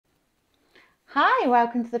Hi,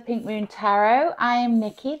 welcome to the Pink Moon Tarot. I am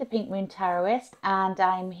Nikki, the Pink Moon Tarotist, and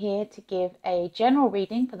I'm here to give a general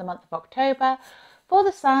reading for the month of October for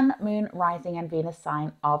the Sun, Moon, Rising and Venus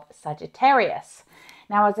sign of Sagittarius.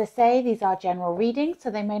 Now, as I say, these are general readings, so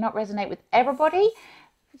they may not resonate with everybody.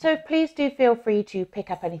 So please do feel free to pick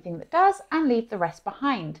up anything that does and leave the rest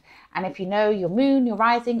behind. And if you know your Moon, your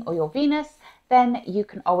Rising or your Venus, then you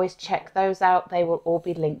can always check those out. They will all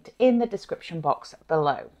be linked in the description box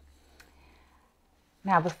below.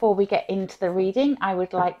 Now, before we get into the reading, I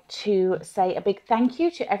would like to say a big thank you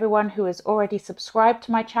to everyone who has already subscribed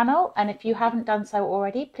to my channel. And if you haven't done so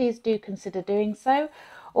already, please do consider doing so.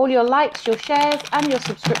 All your likes, your shares and your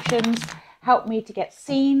subscriptions help me to get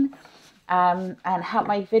seen and help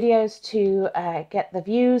my videos to get the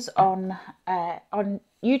views on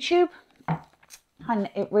YouTube. And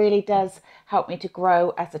it really does help me to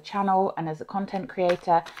grow as a channel and as a content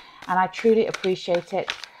creator. And I truly appreciate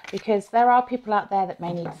it, because there are people out there that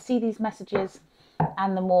may need to see these messages,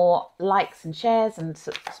 and the more likes and shares and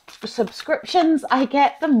subscriptions I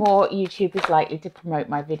get, the more YouTube is likely to promote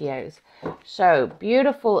my videos. So,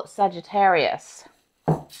 beautiful Sagittarius.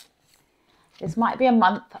 This might be a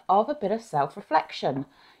month of a bit of self-reflection.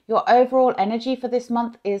 Your overall energy for this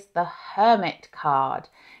month is the Hermit card.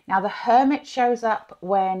 Now, the Hermit shows up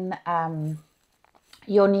when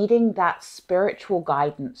you're needing that spiritual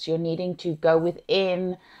guidance. You're needing to go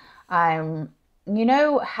within. You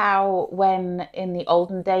know how when in the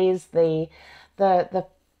olden days the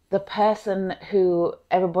person who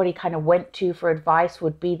everybody kind of went to for advice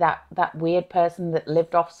would be that weird person that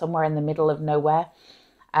lived off somewhere in the middle of nowhere.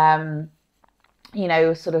 You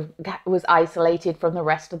know, sort of was isolated from the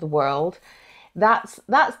rest of the world. That's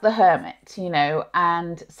the Hermit, you know,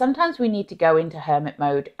 and sometimes we need to go into hermit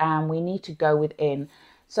mode and we need to go within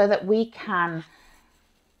so that we can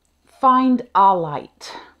find our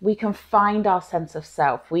light. We can find our sense of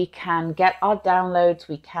self. We can get our downloads.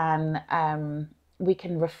 We can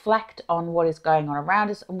reflect on what is going on around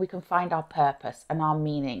us, and we can find our purpose and our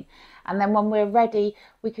meaning. And then when we're ready,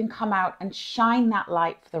 we can come out and shine that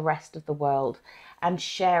light for the rest of the world and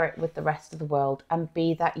share it with the rest of the world and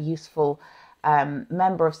be that useful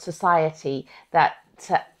member of society that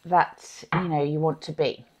you know you want to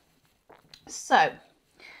be. So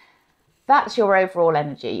that's your overall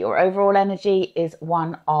energy. Your overall energy is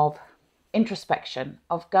one of introspection,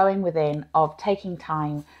 of going within, of taking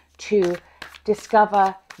time to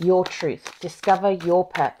discover your truth, discover your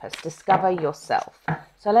purpose, discover yourself.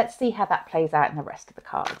 So let's see how that plays out in the rest of the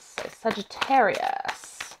cards. So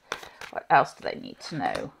Sagittarius, what else do they need to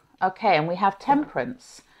know? Okay, and we have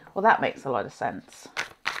Temperance. Well, that makes a lot of sense.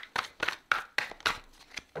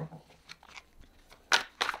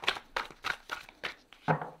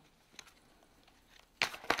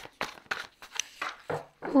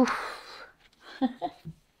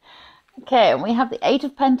 Okay, and we have the Eight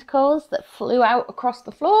of Pentacles that flew out across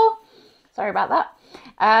the floor. Sorry about that.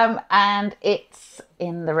 And it's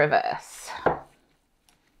in the reverse.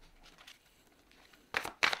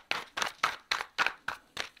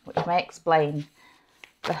 Which may explain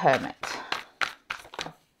the Hermit.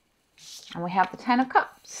 And we have the Ten of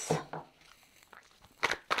Cups.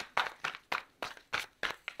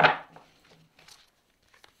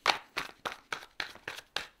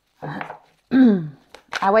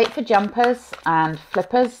 I wait for jumpers and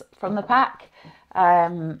flippers from the pack.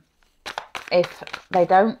 If they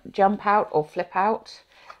don't jump out or flip out,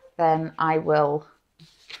 then I will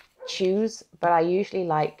choose, but I usually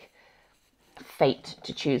like fate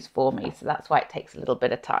to choose for me, so that's why it takes a little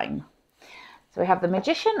bit of time. So we have the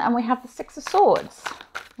Magician and we have the Six of Swords.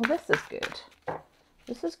 Well, this is good.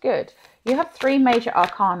 This is good. You have 3 major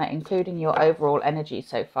arcana, including your overall energy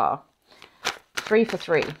so far. 3 for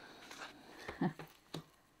 3.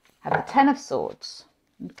 Have the Ten of Swords.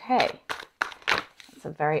 Okay. That's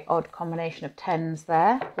a very odd combination of tens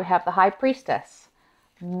there. We have the High Priestess.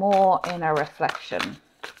 More inner reflection.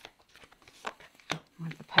 We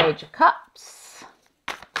have the Page of Cups.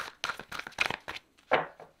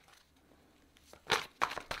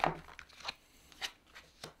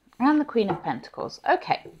 And the Queen of Pentacles.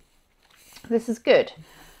 Okay. This is good.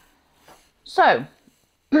 So,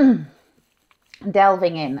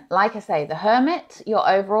 delving in, like I say, the Hermit, your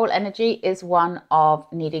overall energy is one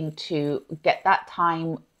of needing to get that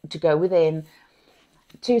time to go within,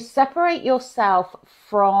 to separate yourself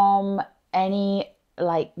from any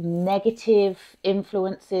like negative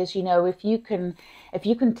influences. You know, if you can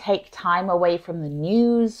take time away from the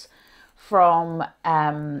news, from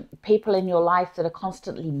people in your life that are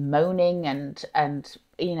constantly moaning and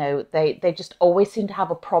you know, they just always seem to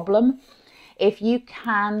have a problem. If you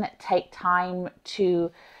can take time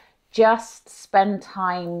to just spend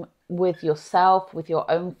time with yourself, with your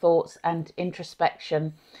own thoughts and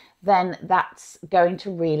introspection, then that's going to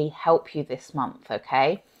really help you this month,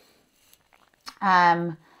 okay?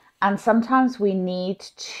 And sometimes we need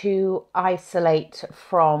to isolate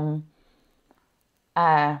from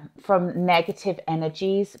negative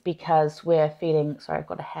energies because we're feeling, sorry, I've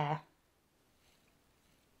got a hair.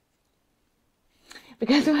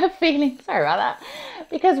 Because we're feeling, sorry about that,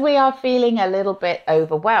 because we are feeling a little bit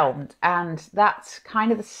overwhelmed. And that's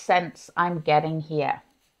kind of the sense I'm getting here.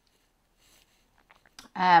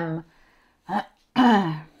 Now,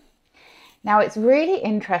 it's really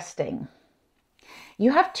interesting.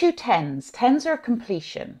 You have two tens. Tens are a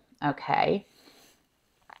completion, okay?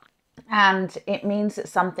 And it means that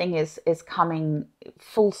something is coming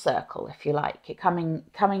full circle, if you like, coming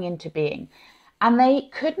into being. And they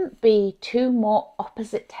couldn't be two more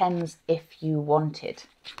opposite tens if you wanted.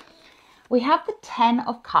 We have the 10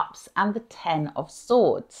 of Cups and the 10 of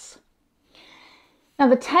Swords. Now,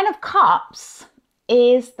 the 10 of Cups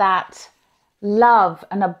is that love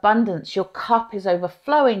and abundance. Your cup is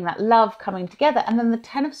overflowing, that love coming together. And then the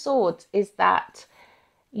 10 of Swords is that,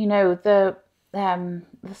 you know, the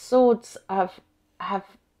swords have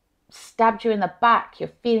stabbed you in the back. You're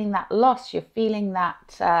feeling that loss. You're feeling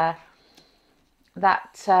that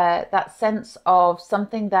that sense of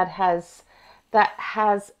something that has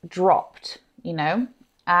dropped, you know.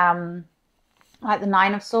 Like the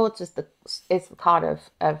 9 of Swords is the card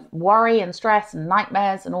of worry and stress and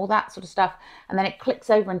nightmares and all that sort of stuff, and then it clicks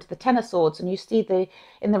over into the 10 of Swords, and you see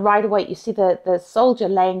in the Rider-Waite, you see the soldier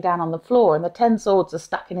laying down on the floor, and the 10 swords are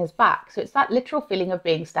stuck in his back. So it's that literal feeling of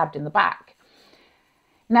being stabbed in the back.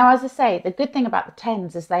 Now, as I say, the good thing about the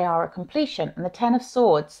tens is they are a completion, and the 10 of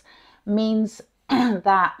Swords means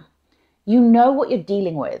that you know what you're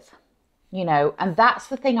dealing with, you know, and that's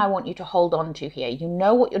the thing I want you to hold on to here. You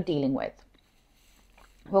know what you're dealing with.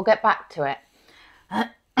 We'll get back to it.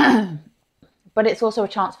 But it's also a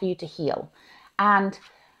chance for you to heal. And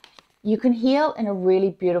you can heal in a really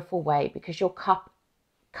beautiful way because your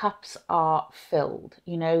cups are filled.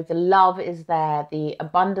 You know, the love is there, the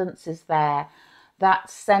abundance is there, that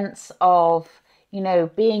sense of, you know,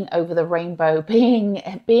 being over the rainbow, being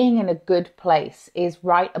in a good place is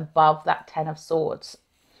right above that 10 of Swords.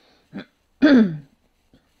 And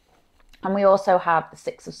we also have the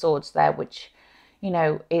 6 of Swords there, which, you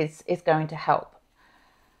know, is going to help.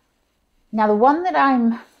 Now, the one that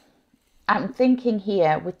I'm thinking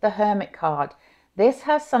here with the Hermit card, this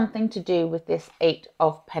has something to do with this 8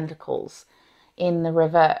 of Pentacles in the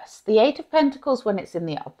reverse. The 8 of Pentacles, when it's in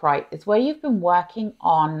the upright, is where you've been working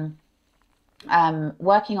on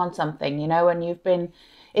something, you know, and you've been,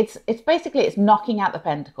 it's basically, it's knocking out the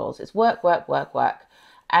pentacles. It's work,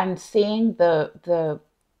 and seeing the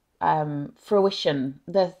fruition,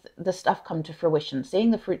 the stuff come to fruition,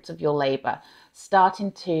 seeing the fruits of your labor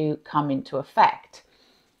starting to come into effect.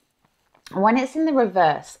 When it's in the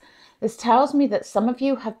reverse, this tells me that some of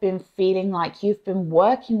you have been feeling like you've been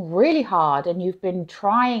working really hard and you've been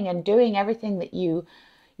trying and doing everything that you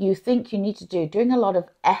think you need to do, doing a lot of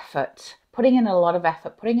effort, putting in a lot of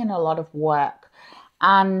effort, putting in a lot of work,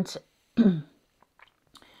 and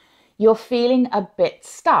you're feeling a bit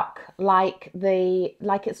stuck, like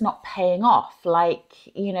it's not paying off, like,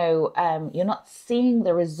 you know, you're not seeing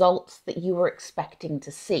the results that you were expecting to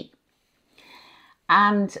see.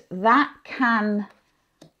 And that can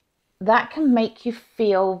make you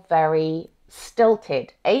feel very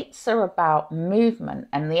stilted. 8s are about movement,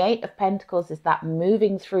 and the 8 of Pentacles is that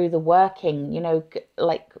moving through the working, you know,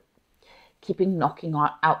 like keeping knocking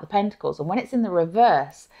out the pentacles. And when it's in the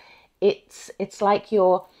reverse, it's like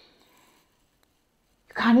you're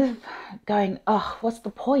kind of going, oh, what's the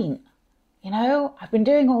point? You know, I've been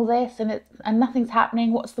doing all this and nothing's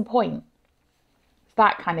happening. What's the point? It's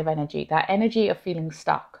that kind of energy, that energy of feeling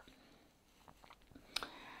stuck.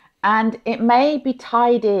 And it may be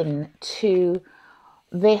tied in to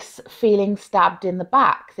this feeling stabbed in the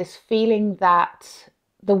back, this feeling that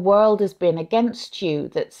the world has been against you,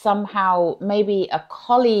 that somehow maybe a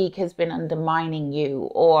colleague has been undermining you,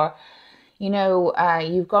 or, you know,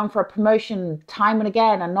 you've gone for a promotion time and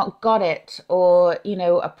again and not got it, or, you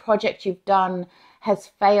know, a project you've done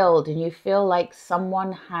has failed and you feel like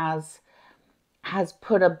someone has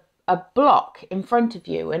put a block in front of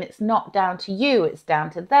you, and it's not down to you, it's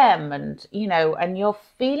down to them. And, you know, and you're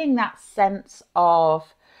feeling that sense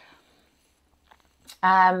of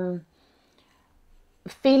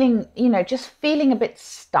feeling, you know, just feeling a bit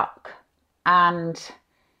stuck and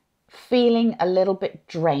feeling a little bit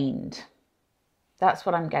drained. That's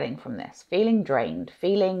what I'm getting from this. Feeling drained,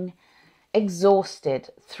 feeling, exhausted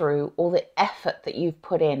through all the effort that you've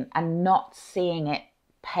put in and not seeing it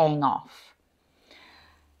paying off.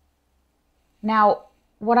 Now,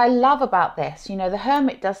 what I love about this, you know, the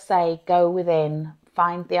Hermit does say, go within,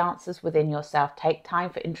 find the answers within yourself, take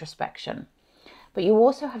time for introspection. But you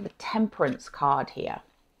also have the Temperance card here.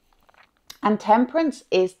 And Temperance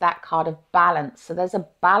is that card of balance. So there's a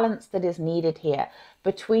balance that is needed here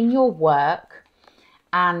between your work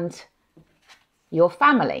and your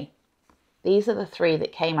family. These are the three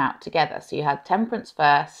that came out together. So you had Temperance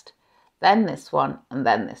first, then this one, and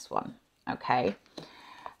then this one. Okay.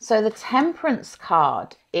 So the Temperance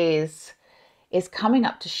card is coming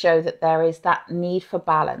up to show that there is that need for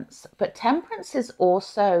balance. But Temperance is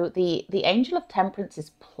also, the angel of Temperance is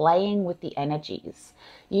playing with the energies.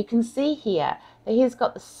 You can see here that he's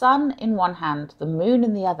got the sun in one hand, the moon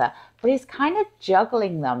in the other, but he's kind of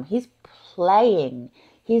juggling them. He's playing.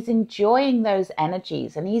 He's enjoying those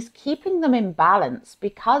energies and he's keeping them in balance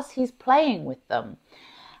because he's playing with them.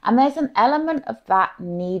 And there's an element of that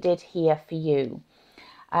needed here for you.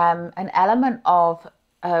 An element of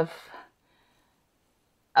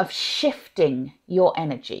shifting your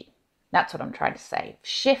energy. That's what I'm trying to say.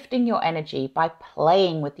 Shifting your energy by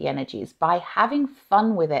playing with the energies, by having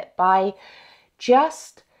fun with it, by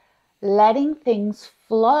just letting things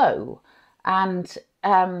flow. And,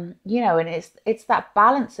 you know, and it's that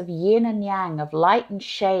balance of yin and yang, of light and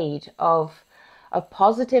shade, of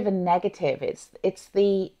positive and negative. It's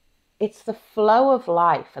the flow of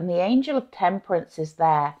life. And the angel of Temperance is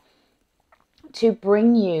there to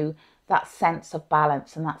bring you that sense of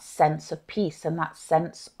balance and that sense of peace and that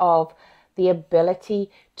sense of the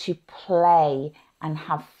ability to play and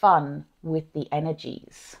have fun with the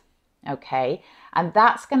energies. Okay, and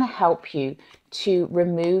that's going to help you to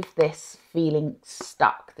remove this feeling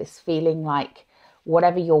stuck, this feeling like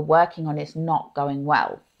whatever you're working on is not going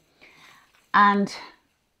well, and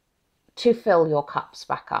to fill your cups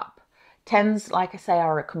back up. Tens, like I say,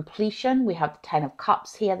 are a completion. We have the Ten of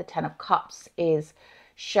Cups here. The Ten of Cups is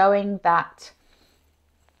showing that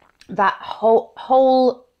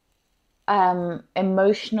whole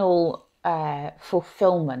emotional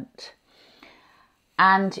fulfillment,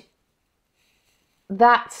 and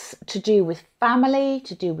that's to do with family,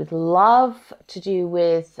 to do with love, to do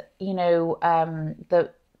with, you know,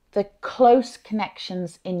 the close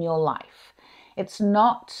connections in your life. It's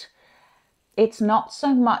not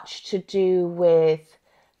so much to do with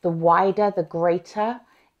the wider, the greater.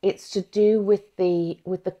 It's to do with the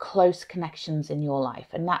close connections in your life.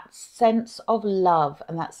 And that sense of love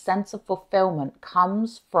and that sense of fulfillment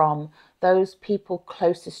comes from those people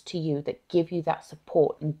closest to you that give you that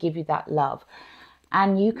support and give you that love.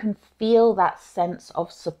 And you can feel that sense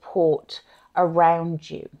of support around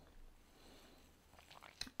you.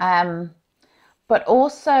 But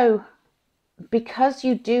also, because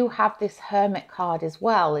you do have this Hermit card as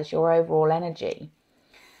well as your overall energy,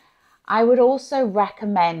 I would also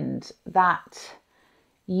recommend that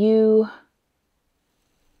you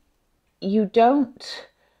don't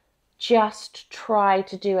just try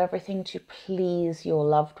to do everything to please your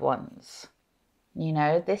loved ones. You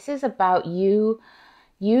know, this is about you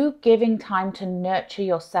giving time to nurture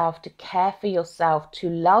yourself, to care for yourself, to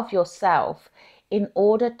love yourself in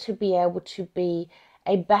order to be able to be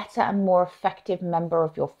a better and more effective member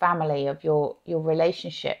of your family, of your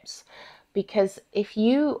relationships. Because if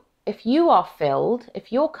you are filled,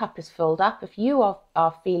 if your cup is filled up, if you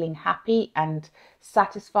are feeling happy and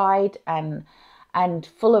satisfied and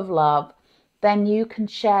full of love, then you can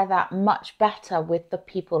share that much better with the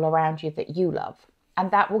people around you that you love.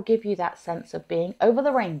 And that will give you that sense of being over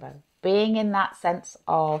the rainbow, being in that sense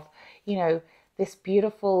of, you know, this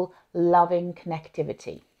beautiful, loving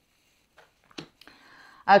connectivity.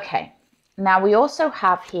 Okay, now we also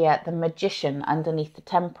have here the Magician underneath the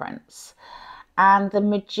Temperance. And the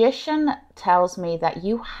Magician tells me that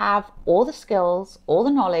you have all the skills, all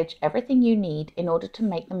the knowledge, everything you need in order to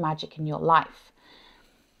make the magic in your life.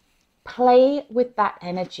 Play with that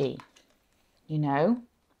energy, you know,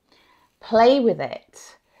 play with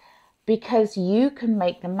it, because you can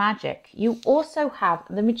make the magic. You also have,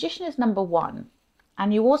 the Magician is number 1,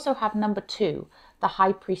 and you also have number 2, the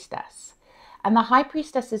High Priestess. And the High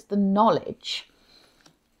Priestess is the knowledge.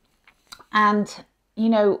 And, you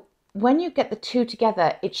know, when you get the two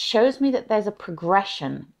together, it shows me that there's a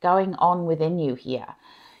progression going on within you here.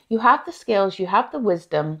 You have the skills, you have the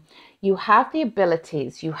wisdom, you have the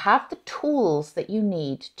abilities, you have the tools that you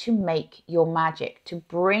need to make your magic, to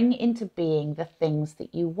bring into being the things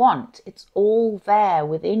that you want. It's all there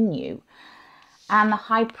within you. And the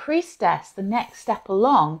High Priestess, the next step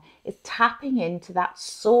along, is tapping into that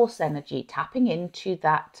source energy, tapping into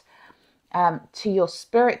that to your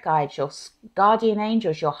spirit guides, your guardian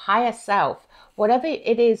angels, your higher self, whatever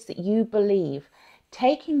it is that you believe,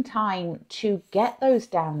 taking time to get those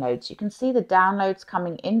downloads. You can see the downloads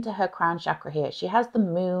coming into her crown chakra here. She has the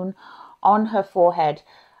moon on her forehead,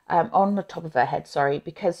 on the top of her head, sorry,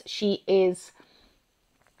 because she is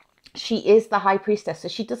the high priestess. So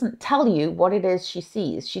she doesn't tell you what it is she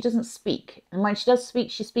sees. She doesn't speak. And when she does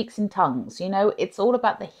speak, she speaks in tongues. You know, it's all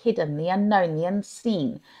about the hidden, the unknown, the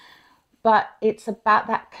unseen. But it's about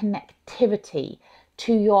that connectivity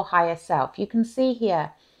to your higher self. You can see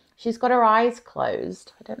here, she's got her eyes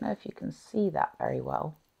closed. I don't know if you can see that very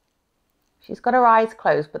well. She's got her eyes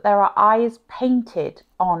closed, but there are eyes painted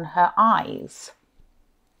on her eyes.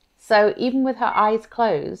 So even with her eyes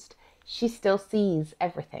closed, she still sees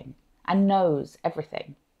everything and knows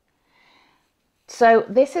everything. So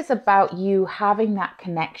this is about you having that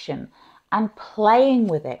connection and playing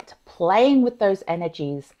with it, playing with those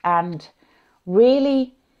energies, and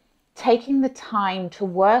really taking the time to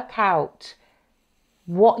work out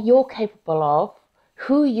what you're capable of,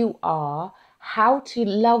 who you are, how to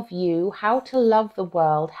love you, how to love the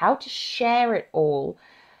world, how to share it all.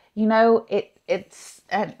 You know, it's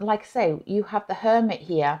like I say, you have the hermit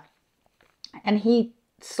here, and he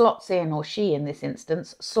slots in, or she in this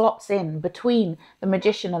instance, slots in between the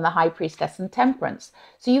magician and the high priestess and temperance.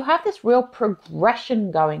 So you have this real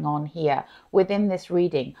progression going on here within this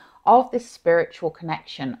reading of this spiritual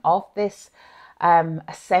connection, of this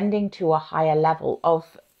ascending to a higher level, of,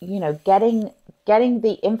 you know, getting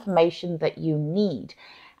the information that you need.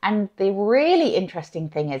 And the really interesting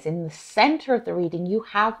thing is, in the center of the reading, you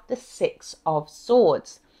have the Six of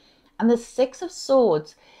Swords. And the Six of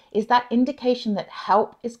Swords is that indication that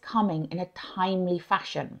help is coming in a timely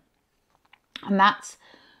fashion. And that's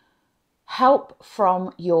help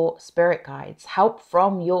from your spirit guides, help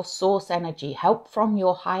from your source energy, help from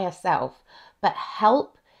your higher self. But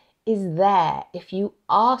help is there if you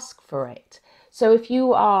ask for it. So if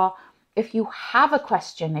you have a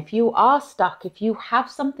question, if you are stuck, if you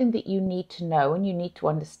have something that you need to know and you need to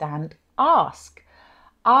understand, ask.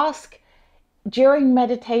 During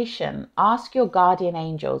meditation, ask your guardian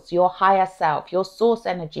angels, your higher self, your source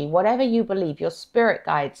energy, whatever you believe, your spirit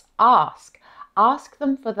guides, ask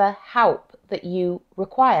them for the help that you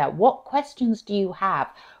require. What questions do you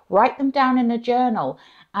have? Write them down in a journal,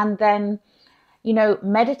 and then, you know,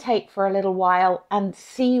 meditate for a little while and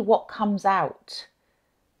see what comes out.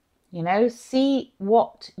 You know, see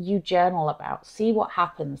what you journal about, see what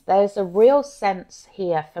happens. There's a real sense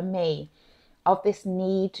here for me of this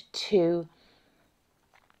need to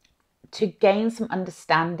gain some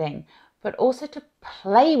understanding, but also to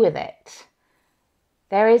play with it.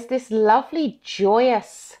 There is this lovely,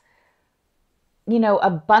 joyous, you know,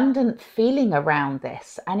 abundant feeling around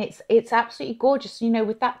this. And it's absolutely gorgeous. You know,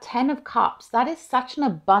 with that 10 of Cups, that is such an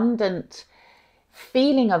abundant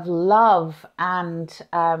feeling of love and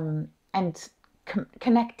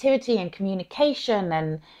connectivity and communication,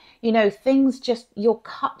 and, you know, things just, your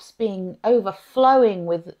cups being overflowing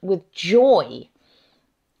with joy.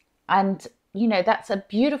 And, you know, that's a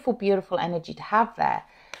beautiful, beautiful energy to have there.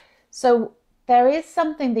 So there is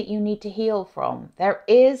something that you need to heal from. There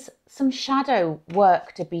is some shadow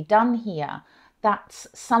work to be done here. That's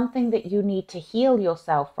something that you need to heal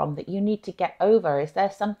yourself from, that you need to get over. Is there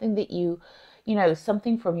something that you know,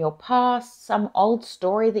 something from your past, some old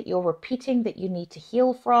story that you're repeating that you need to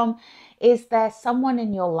heal from? Is there someone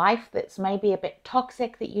in your life that's maybe a bit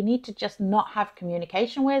toxic that you need to just not have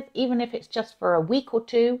communication with, even if it's just for a week or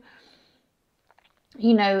two?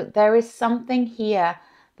 You know, there is something here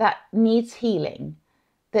that needs healing,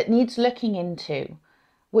 that needs looking into,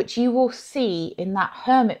 which you will see in that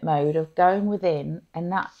hermit mode of going within, and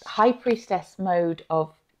that high priestess mode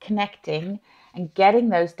of connecting and getting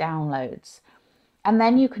those downloads. And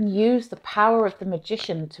then you can use the power of the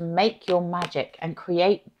magician to make your magic and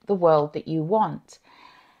create the world that you want.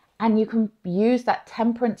 And you can use that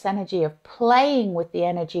temperance energy of playing with the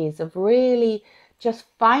energies, of really just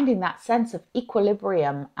finding that sense of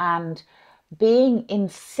equilibrium and being in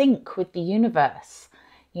sync with the universe,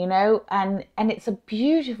 you know, and it's a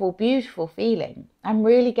beautiful, beautiful feeling. I'm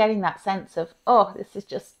really getting that sense of, oh, this is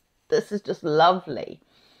just lovely.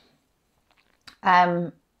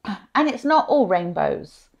 And it's not all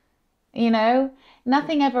rainbows, you know,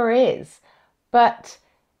 nothing ever is. But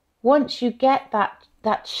once you get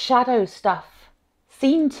that shadow stuff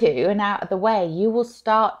seen to and out of the way, you will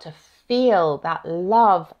start to feel that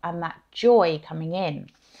love and that joy coming in.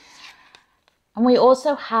 And we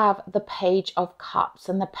also have the Page of Cups,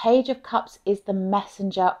 and the Page of Cups is the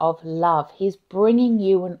messenger of love. He's bringing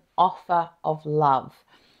you an offer of love.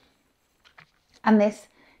 And this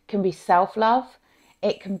can be self-love.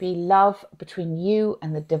 It can be love between you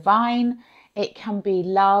and the divine. It can be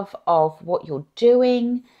love of what you're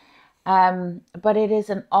doing. But it is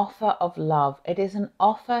an offer of love. It is an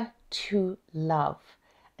offer to love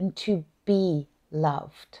and to be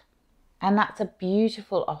loved. And that's a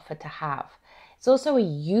beautiful offer to have. It's also a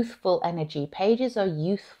youthful energy. Pages are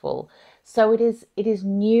youthful. So it is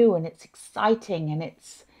new and it's exciting and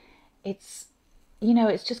it's you know,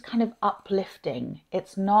 it's just kind of uplifting.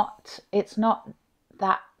 It's not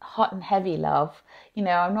that hot and heavy love. You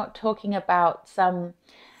know, I'm not talking about some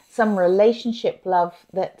relationship love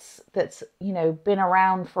that's you know, been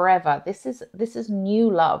around forever. This is new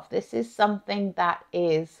love. This is something that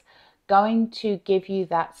is going to give you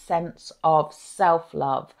that sense of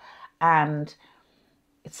self-love. And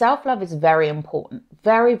self-love is very important,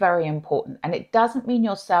 very, very important. And it doesn't mean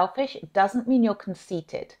you're selfish. It doesn't mean you're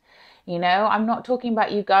conceited. You know, I'm not talking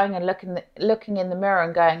about you going and looking in the mirror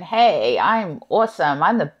and going, hey, I'm awesome.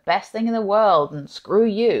 I'm the best thing in the world and screw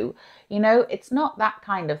you. You know, it's not that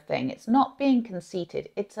kind of thing. It's not being conceited.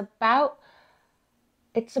 It's about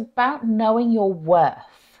knowing your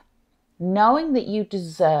worth, knowing that you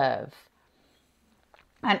deserve,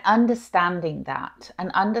 and understanding that,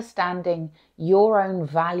 and understanding your own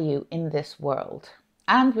value in this world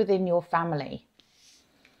and within your family.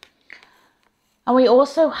 And we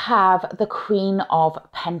also have the Queen of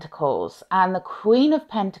Pentacles. And the Queen of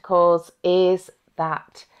Pentacles is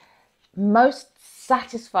that most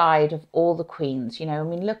satisfied of all the queens. You know, I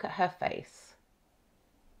mean, look at her face.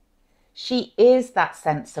 She is that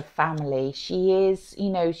sense of family. She is, you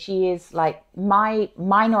know, she is like my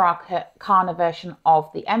minor arcana version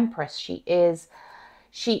of the Empress. She is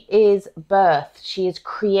birth. She is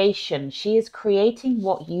creation. She is creating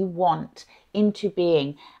what you want into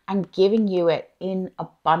being and giving you it in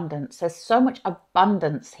abundance. There's so much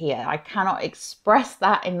abundance here. I cannot express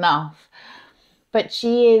that enough. But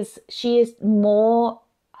she is more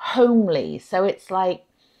homely. So it's like,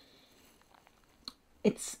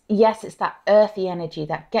 it's that earthy energy,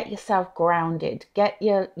 that get yourself grounded, get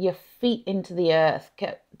your feet into the earth,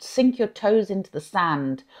 sink your toes into the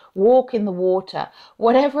sand, walk in the water,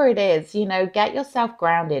 whatever it is, you know, get yourself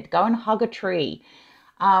grounded, go and hug a tree.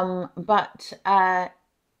 But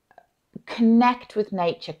connect with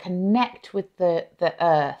nature, connect with the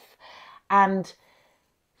earth, and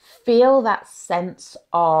feel that sense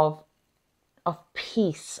of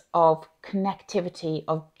peace, of connectivity,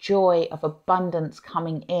 of joy, of abundance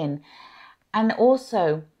coming in. And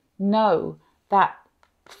also know that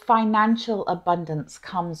financial abundance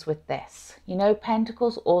comes with this. You know,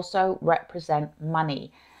 Pentacles also represent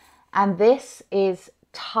money. And this is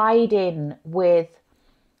tied in with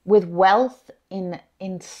wealth in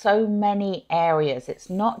so many areas. It's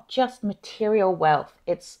not just material wealth.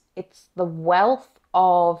 It's the wealth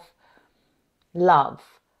of love,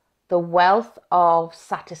 the wealth of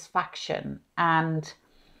satisfaction, and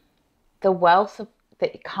the wealth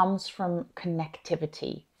that comes from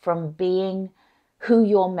connectivity, from being who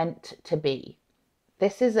you're meant to be.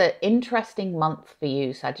 This is an interesting month for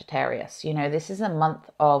you, Sagittarius. You know, this is a month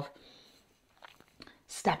of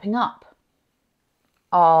stepping up,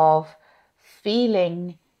 of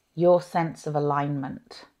feeling your sense of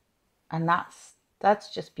alignment. And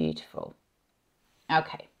that's just beautiful.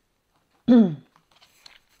 Okay.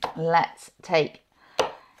 Let's take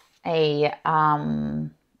the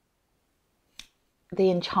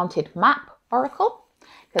Enchanted Map Oracle,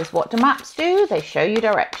 because what do maps do? They show you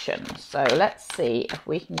direction. So let's see if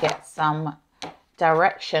we can get some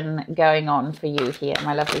direction going on for you here,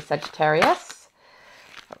 my lovely Sagittarius.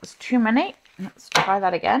 That was too many. Let's try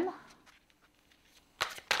that again.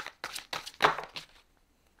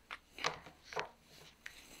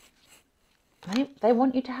 They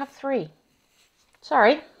want you to have 3.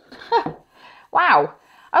 Sorry. Wow.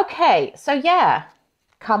 Okay. So yeah,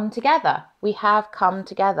 come together. We have come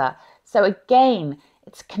together. So again,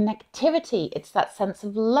 it's connectivity. It's that sense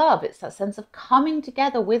of love. It's that sense of coming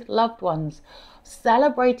together with loved ones,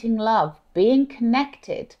 celebrating love, being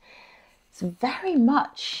connected. It's very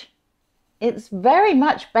much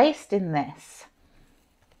based in this.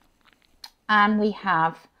 And we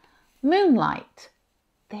have moonlight,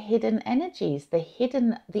 the hidden energies, the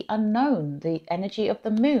unknown, the energy of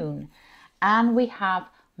the moon. And we have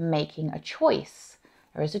making a choice.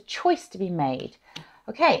 There is a choice to be made.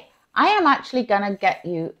 Okay, I am actually going to get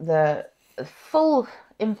you the full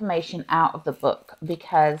information out of the book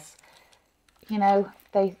because, you know,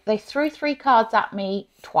 they threw 3 cards at me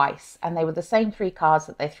twice, and they were the same 3 cards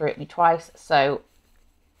that they threw at me twice. So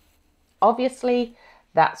obviously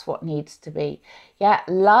that's what needs to be. Yeah,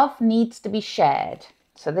 love needs to be shared.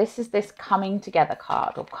 So this is this coming together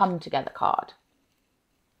card, or come together card.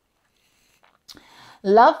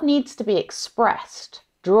 Love needs to be expressed.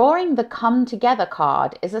 Drawing the come together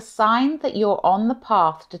card is a sign that you're on the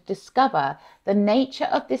path to discover the nature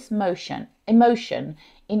of this emotion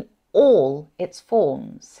in all its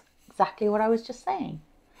forms. Exactly what I was just saying.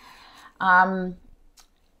 In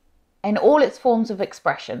all its forms of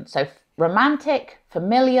expression. So romantic,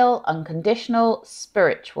 familial, unconditional,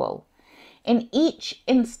 spiritual. In each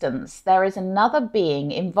instance, there is another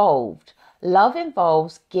being involved. Love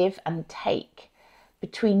involves give and take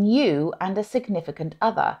between you and a significant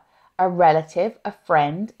other, a relative, a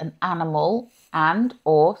friend, an animal, and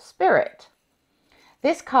or spirit.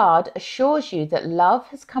 This card assures you that love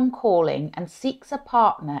has come calling and seeks a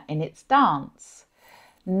partner in its dance.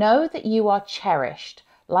 Know that you are cherished.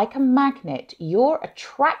 Like a magnet, you're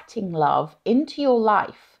attracting love into your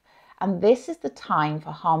life, and this is the time for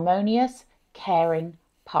harmonious, caring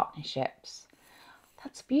partnerships.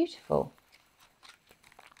 That's beautiful.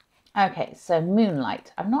 Okay, so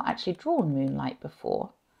moonlight. I've not actually drawn moonlight before,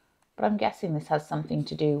 but I'm guessing this has something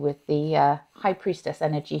to do with the High Priestess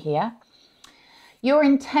energy here. Your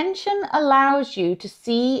intention allows you to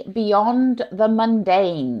see beyond the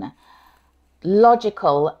mundane,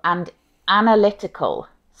 logical and analytical,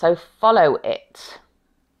 so follow it.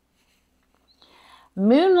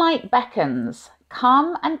 Moonlight beckons.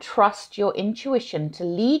 Come and trust your intuition to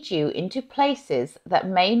lead you into places that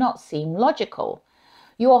may not seem logical.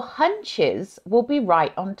 Your hunches will be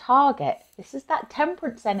right on target. This is that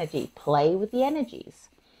Temperance energy. Play with the energies.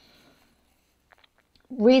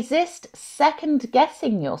 Resist second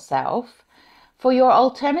guessing yourself, for your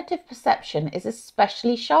alternative perception is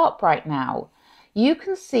especially sharp right now. You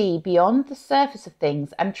can see beyond the surface of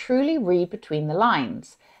things and truly read between the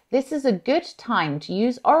lines. This is a good time to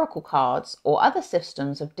use oracle cards or other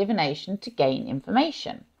systems of divination to gain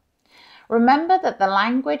information. Remember that the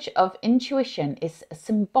language of intuition is a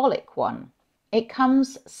symbolic one. It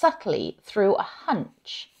comes subtly through a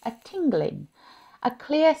hunch, a tingling, a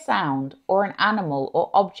clear sound, or an animal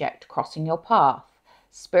or object crossing your path.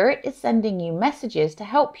 Spirit is sending you messages to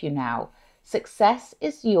help you now. Success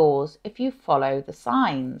is yours if you follow the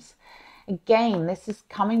signs. Again, this is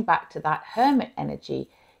coming back to that Hermit energy,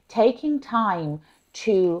 taking time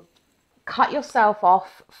to cut yourself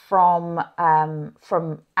off from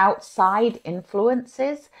outside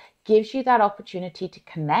influences gives you that opportunity to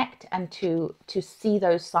connect and to see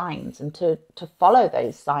those signs and to follow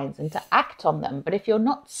those signs and to act on them. But if you're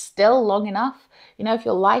not still long enough, you know, if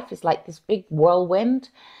your life is like this big whirlwind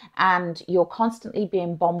and you're constantly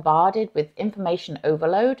being bombarded with information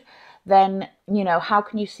overload, then, you know, how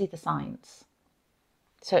can you see the signs?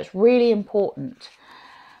 So it's really important.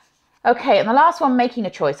 Okay, and the last one, making a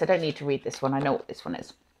choice. I don't need to read this one. I know what this one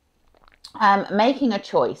is. Making a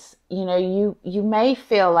choice. You know, you may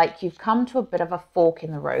feel like you've come to a bit of a fork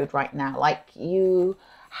in the road right now. Like you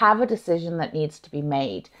have a decision that needs to be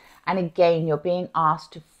made. And again, you're being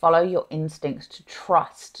asked to follow your instincts, to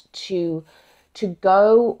trust, to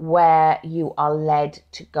go where you are led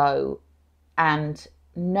to go. And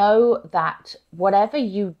know that whatever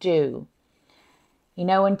you do, you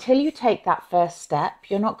know, until you take that first step,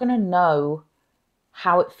 you're not going to know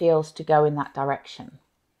how it feels to go in that direction.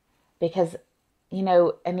 Because, you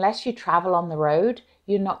know, unless you travel on the road,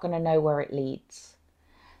 you're not going to know where it leads.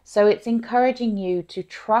 So it's encouraging you to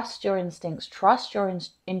trust your instincts, trust your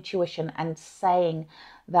intuition, and saying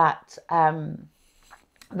that,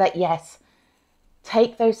 that yes,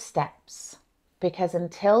 take those steps. Because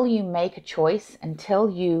until you make a choice, until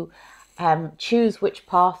you choose which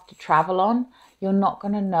path to travel on, you're not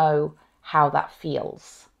going to know how that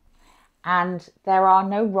feels. And there are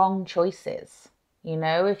no wrong choices. You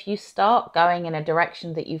know, if you start going in a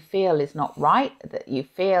direction that you feel is not right, that you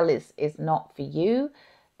feel is not for you,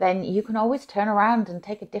 then you can always turn around and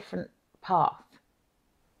take a different path,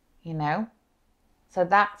 you know. So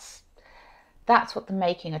that's what the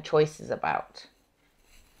making a choice is about.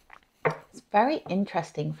 It's very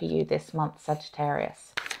interesting for you this month,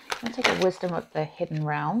 Sagittarius. I'm going to take a wisdom of the hidden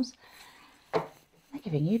realms. I'm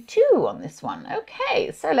giving you 2 on this one.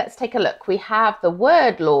 Okay, so let's take a look. We have the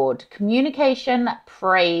word Lord, communication,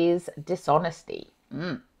 praise, dishonesty.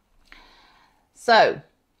 So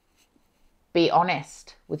be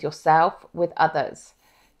honest with yourself, with others.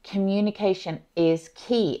 Communication is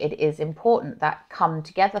key. It is important, that come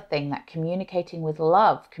together thing, that communicating with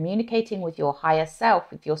love, communicating with your higher self,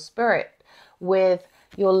 with your spirit, with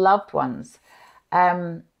your loved ones.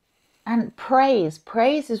 And praise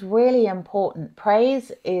is really important.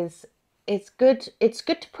 Praise is good. It's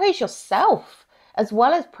good to praise yourself. as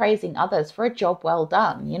well as praising others for a job well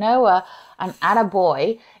done. You know, an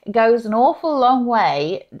attaboy goes an awful long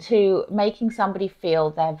way to making somebody feel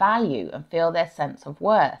their value and feel their sense of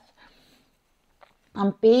worth.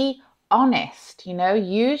 And be honest, you know,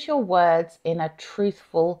 use your words in a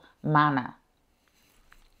truthful manner,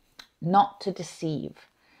 not to deceive.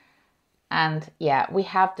 And yeah, we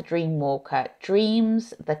have the dream walker,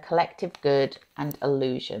 dreams, the collective good, and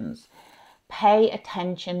illusions. Pay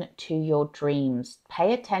attention to your dreams.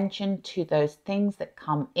 Pay attention to those things that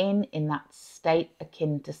come in that state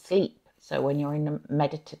akin to sleep. So when you're in a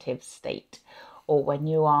meditative state, or when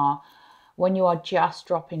you are just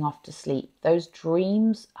dropping off to sleep, those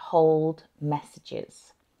dreams hold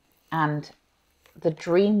messages. And the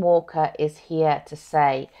dream walker is here to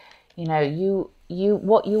say, you know,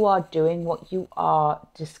 what you are doing, what you are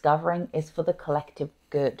discovering is for the collective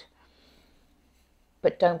good.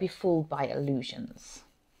 But don't be fooled by illusions.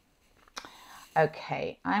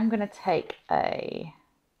 Okay, I'm going to take a...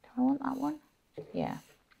 Do I want that one? Yeah.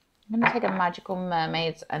 I'm going to take a Magical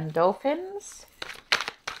Mermaids and Dolphins.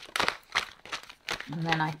 And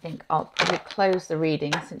then I think I'll probably close the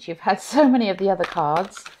reading since you've had so many of the other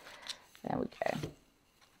cards. There we go.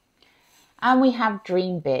 And we have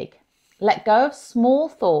Dream Big. Let go of small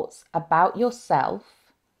thoughts about yourself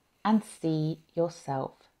and see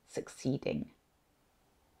yourself succeeding.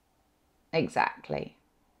 Exactly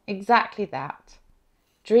that.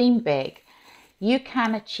 Dream big. You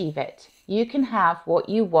can achieve it. You can have what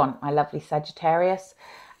you want, my lovely Sagittarius,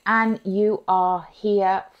 and you are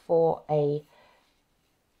here for a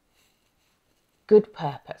good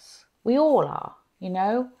purpose. We all are, you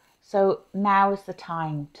know. So now is the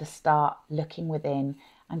time to start looking within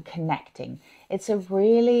and connecting. It's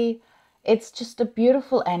just a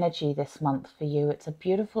beautiful energy this month for you. It's a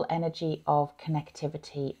beautiful energy of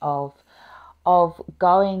connectivity, of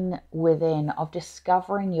going within, of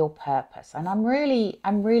discovering your purpose. And I'm really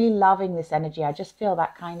loving this energy. I just feel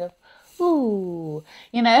that kind of, ooh,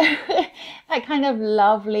 you know, that kind of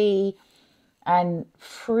lovely and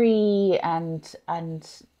free and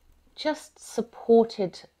just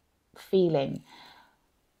supported feeling.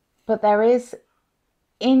 But there is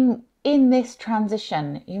in this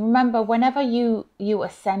transition, you remember, whenever you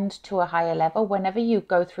ascend to a higher level, whenever you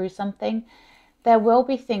go through something, there will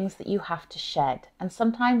be things that you have to shed, and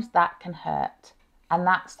sometimes that can hurt, and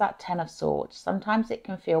that's that 10 of Swords. Sometimes it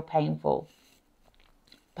can feel painful,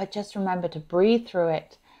 but just remember to breathe through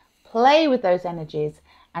it, play with those energies,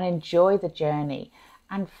 and enjoy the journey,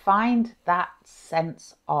 and find that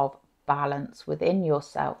sense of balance within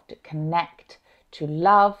yourself to connect to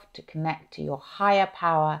love, to connect to your higher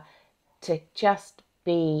power, to just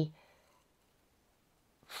be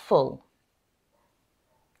full.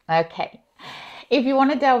 Okay. If you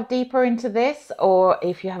want to delve deeper into this, or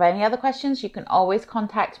if you have any other questions, you can always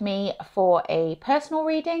contact me for a personal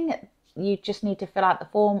reading. You just need to fill out the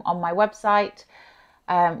form on my website,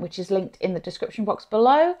 which is linked in the description box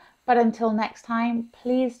below. But until next time,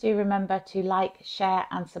 please do remember to like, share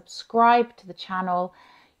and subscribe to the channel.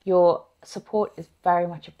 Your support is very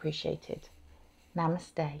much appreciated.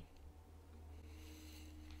 Namaste.